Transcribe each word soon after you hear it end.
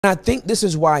I think this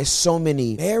is why so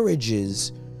many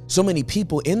marriages, so many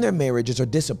people in their marriages are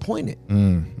disappointed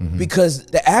because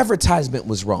the advertisement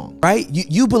was wrong, right?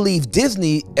 You believe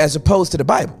Disney as opposed to the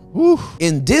Bible.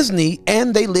 In Disney,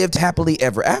 and they lived happily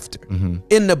ever after.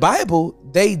 In the Bible,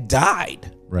 they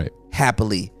died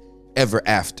happily ever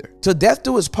after. Till death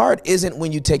do us part isn't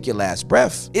when you take your last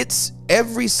breath. It's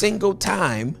every single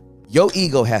time your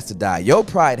ego has to die. Your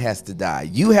pride has to die.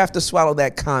 You have to swallow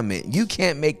that comment. You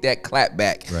can't make that clap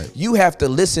back. You have to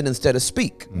listen instead of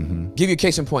speak. Give you a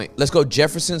case in point. Let's go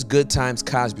Jefferson's, Good Times,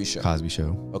 Cosby Show. Cosby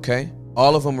Show. Okay?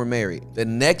 All of them were married. The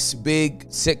next big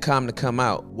sitcom to come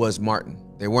out was Martin.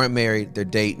 They weren't married. They're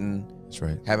dating. That's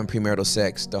right. Having premarital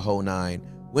sex, the whole nine.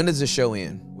 When does the show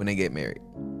end? When they get married.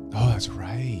 Oh, that's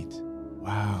right.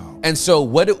 Wow. And so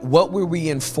what were we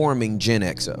informing Gen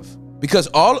X of? Because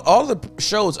all the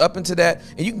shows up into that,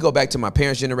 and you can go back to my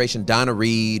parents' generation, Donna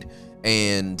Reed,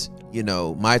 and, you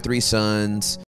know, My Three Sons,